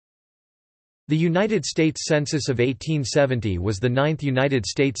The United States Census of 1870 was the ninth United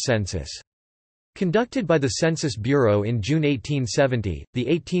States Census. Conducted by the Census Bureau in June 1870, the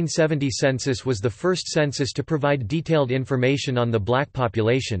 1870 census was the first census to provide detailed information on the black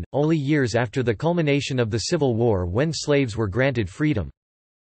population, only years after the culmination of the Civil War when slaves were granted freedom.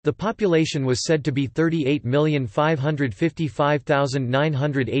 The population was said to be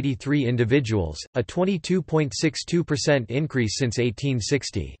 38,555,983 individuals, a 22.62% increase since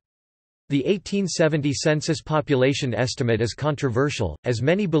 1860. The 1870 census population estimate is controversial, as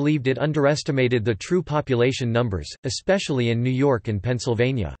many believed it underestimated the true population numbers, especially in New York and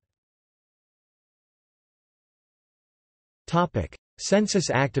Pennsylvania. Census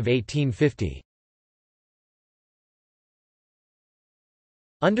Act of 1850.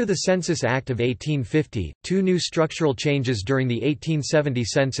 Under the Census Act of 1850, two new structural changes during the 1870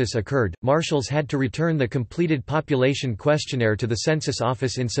 census occurred. Marshals had to return the completed population questionnaire to the Census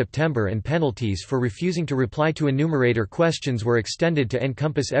Office in September, and penalties for refusing to reply to enumerator questions were extended to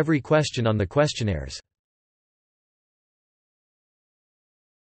encompass every question on the questionnaires.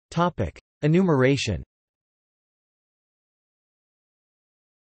 Enumeration.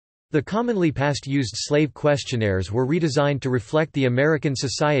 The commonly past-used slave questionnaires were redesigned to reflect the American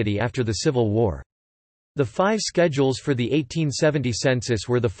society after the Civil War. The 5 schedules for the 1870 census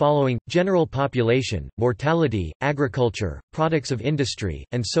were the following: general population, mortality, agriculture, products of industry,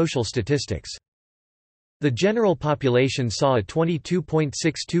 and social statistics. The general population saw a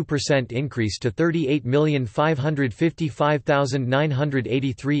 22.62% increase to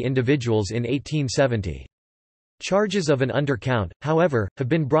 38,555,983 individuals in 1870. Charges of an undercount, however, have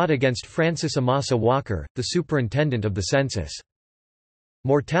been brought against Francis Amasa Walker, the superintendent of the census.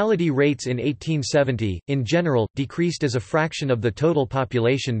 Mortality rates in 1870, in general, decreased as a fraction of the total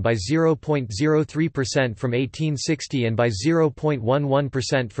population by 0.03% from 1860 and by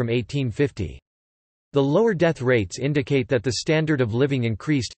 0.11% from 1850. The lower death rates indicate that the standard of living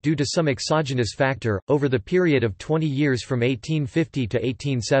increased, due to some exogenous factor, over the period of 20 years from 1850 to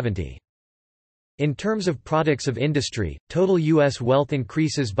 1870. In terms of products of industry, total U.S. wealth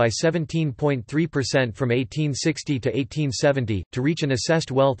increases by 17.3% from 1860 to 1870, to reach an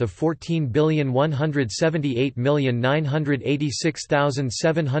assessed wealth of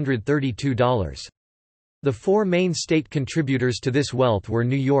 $14,178,986,732. The 4 main state contributors to this wealth were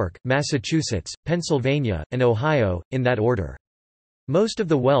New York, Massachusetts, Pennsylvania, and Ohio, in that order. Most of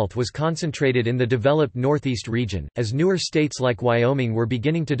the wealth was concentrated in the developed Northeast region, as newer states like Wyoming were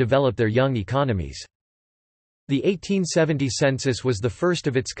beginning to develop their young economies. The 1870 census was the first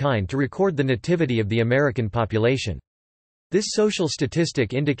of its kind to record the nativity of the American population. This social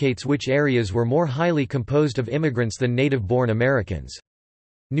statistic indicates which areas were more highly composed of immigrants than native-born Americans.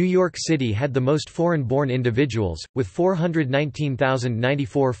 New York City had the most foreign-born individuals, with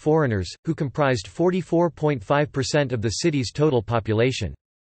 419,094 foreigners, who comprised 44.5% of the city's total population.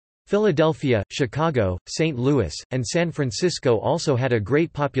 Philadelphia, Chicago, St. Louis, and San Francisco also had a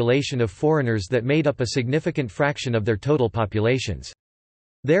great population of foreigners that made up a significant fraction of their total populations.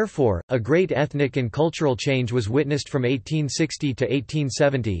 Therefore, a great ethnic and cultural change was witnessed from 1860 to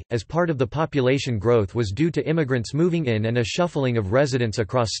 1870, as part of the population growth was due to immigrants moving in and a shuffling of residents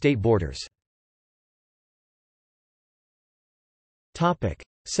across state borders.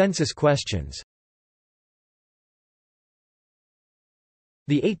 Census questions.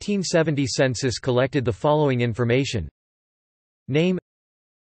 The 1870 census collected the following information: name,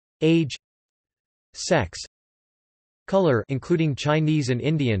 age, sex, color including Chinese and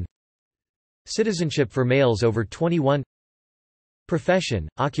Indian, citizenship for males over 21, profession,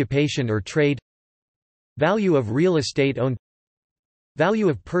 occupation or trade, value of real estate owned, value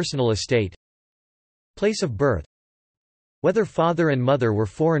of personal estate, place of birth, whether father and mother were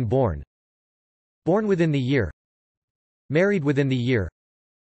foreign born, born within the year, married within the year,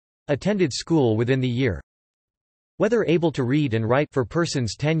 attended school within the year, whether able to read and write for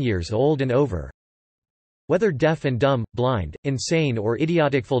persons 10 years old and over, whether deaf and dumb, blind, insane or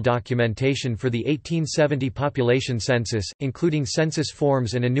idiotic. Full documentation for the 1870 population census, including census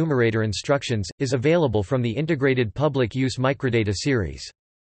forms and enumerator instructions, is available from the Integrated Public Use Microdata series.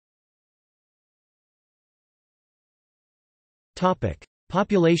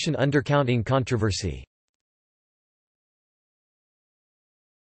 Population undercounting controversy.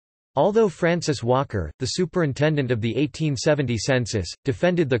 Although Francis Walker, the superintendent of the 1870 census,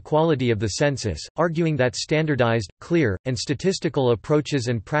 defended the quality of the census, arguing that standardized, clear, and statistical approaches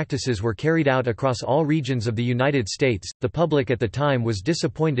and practices were carried out across all regions of the United States, the public at the time was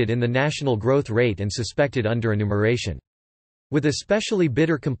disappointed in the national growth rate and suspected underenumeration. With especially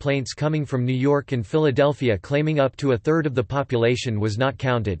bitter complaints coming from New York and Philadelphia claiming up to a third of the population was not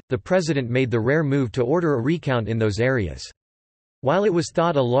counted, the president made the rare move to order a recount in those areas. While it was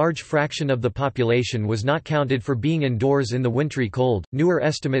thought a large fraction of the population was not counted for being indoors in the wintry cold, newer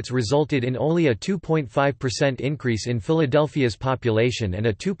estimates resulted in only a 2.5% increase in Philadelphia's population and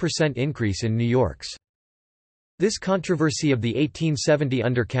a 2% increase in New York's. This controversy of the 1870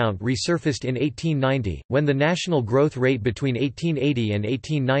 undercount resurfaced in 1890, when the national growth rate between 1880 and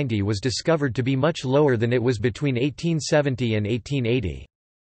 1890 was discovered to be much lower than it was between 1870 and 1880.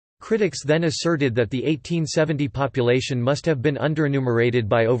 Critics then asserted that the 1870 population must have been underenumerated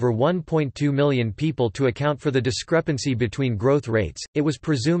by over 1.2 million people to account for the discrepancy between growth rates. It was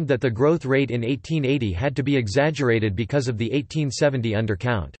presumed that the growth rate in 1880 had to be exaggerated because of the 1870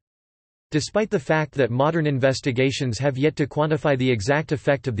 undercount. Despite the fact that modern investigations have yet to quantify the exact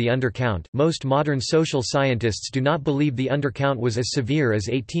effect of the undercount, most modern social scientists do not believe the undercount was as severe as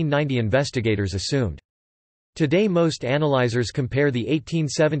 1890 investigators assumed. Today most analyzers compare the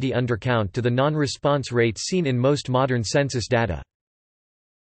 1870 undercount to the non-response rates seen in most modern census data.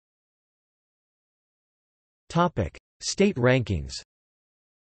 State rankings.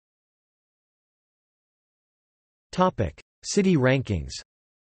 City rankings.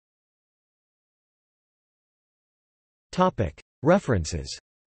 References.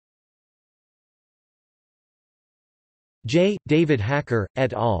 J. David Hacker,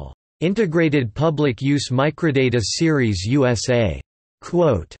 et al. Integrated Public Use Microdata Series USA.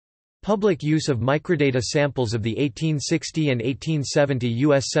 Quote, Public use of microdata samples of the 1860 and 1870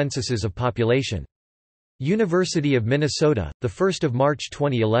 U.S. censuses of population. University of Minnesota, 1 March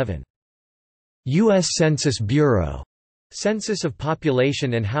 2011. U.S. Census Bureau. Census of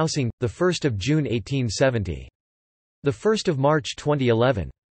Population and Housing, 1 June 1870. 1 March 2011.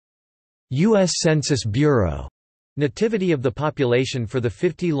 U.S. Census Bureau. Nativity of the population for the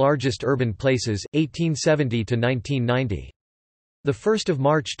 50 largest urban places, 1870 to 1990. 1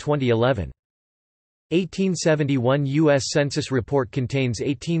 March 2011. 1871 U.S. Census report contains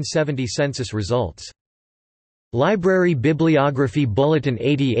 1870 census results. Library Bibliography Bulletin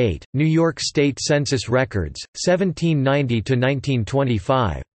 88, New York State Census Records, 1790 to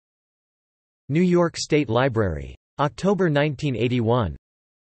 1925. New York State Library. October 1981.